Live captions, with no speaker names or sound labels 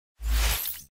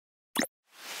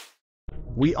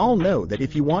We all know that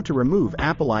if you want to remove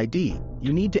Apple ID,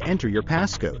 you need to enter your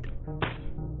passcode.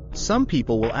 Some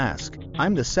people will ask,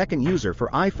 I'm the second user for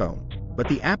iPhone, but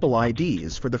the Apple ID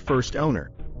is for the first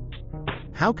owner.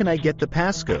 How can I get the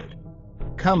passcode?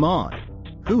 Come on,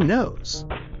 who knows?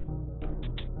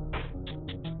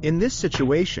 In this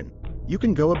situation, you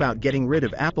can go about getting rid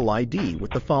of Apple ID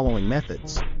with the following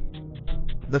methods.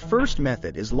 The first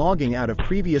method is logging out of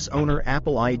previous owner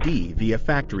Apple ID via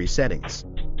factory settings.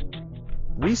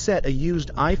 Reset a used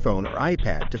iPhone or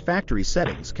iPad to factory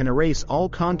settings can erase all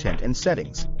content and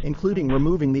settings, including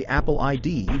removing the Apple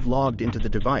ID you've logged into the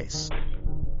device.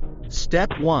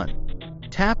 Step 1.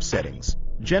 Tap Settings,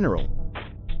 General.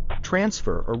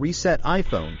 Transfer or reset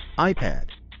iPhone, iPad.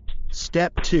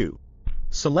 Step 2.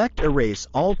 Select Erase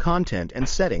all content and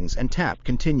settings and tap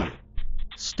Continue.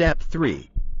 Step 3.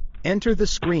 Enter the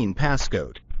screen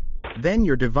passcode. Then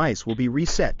your device will be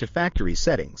reset to factory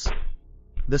settings.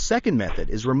 The second method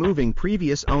is removing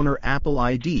previous owner Apple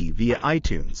ID via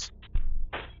iTunes.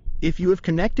 If you have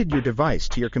connected your device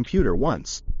to your computer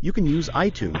once, you can use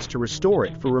iTunes to restore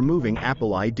it for removing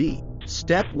Apple ID.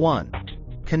 Step 1.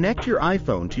 Connect your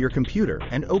iPhone to your computer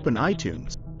and open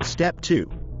iTunes. Step 2.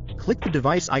 Click the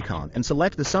device icon and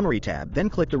select the Summary tab, then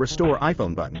click the Restore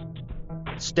iPhone button.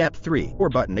 Step 3. Or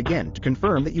button again to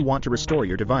confirm that you want to restore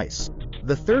your device.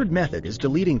 The third method is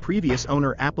deleting previous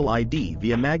owner Apple ID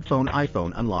via MagFone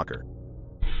iPhone Unlocker.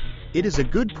 It is a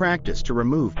good practice to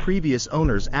remove previous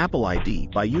owner's Apple ID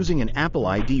by using an Apple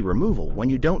ID removal when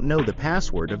you don't know the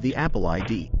password of the Apple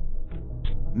ID.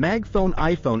 MagFone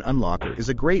iPhone Unlocker is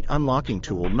a great unlocking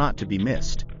tool not to be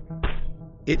missed.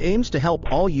 It aims to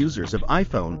help all users of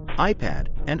iPhone, iPad,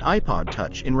 and iPod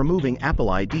Touch in removing Apple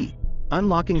ID,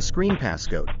 unlocking screen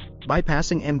passcode,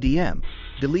 bypassing MDM,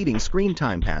 deleting screen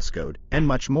time passcode, and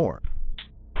much more.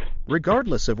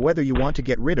 Regardless of whether you want to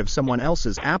get rid of someone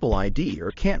else's Apple ID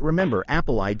or can't remember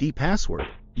Apple ID password,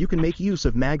 you can make use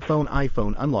of MagFone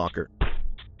iPhone Unlocker.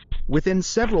 Within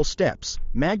several steps,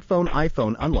 MagFone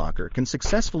iPhone Unlocker can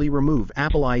successfully remove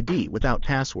Apple ID without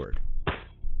password.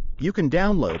 You can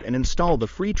download and install the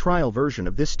free trial version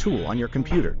of this tool on your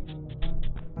computer.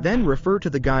 Then refer to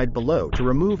the guide below to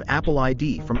remove Apple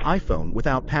ID from iPhone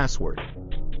without password.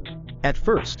 At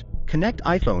first, connect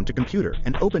iPhone to computer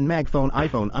and open MagFone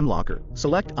iPhone Unlocker.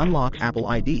 Select Unlock Apple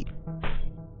ID.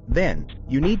 Then,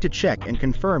 you need to check and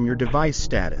confirm your device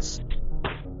status.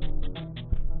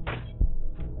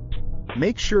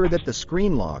 Make sure that the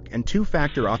screen lock and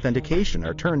two-factor authentication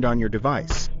are turned on your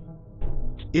device.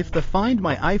 If the Find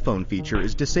My iPhone feature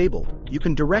is disabled, you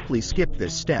can directly skip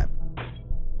this step.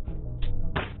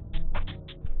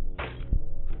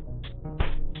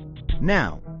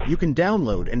 Now, you can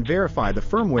download and verify the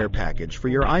firmware package for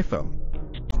your iPhone.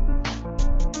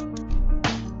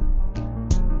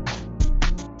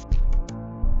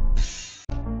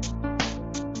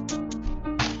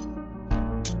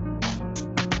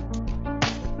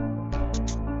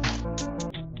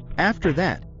 After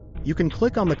that, you can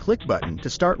click on the click button to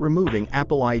start removing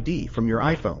Apple ID from your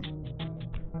iPhone.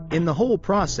 In the whole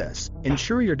process,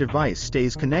 ensure your device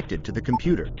stays connected to the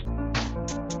computer.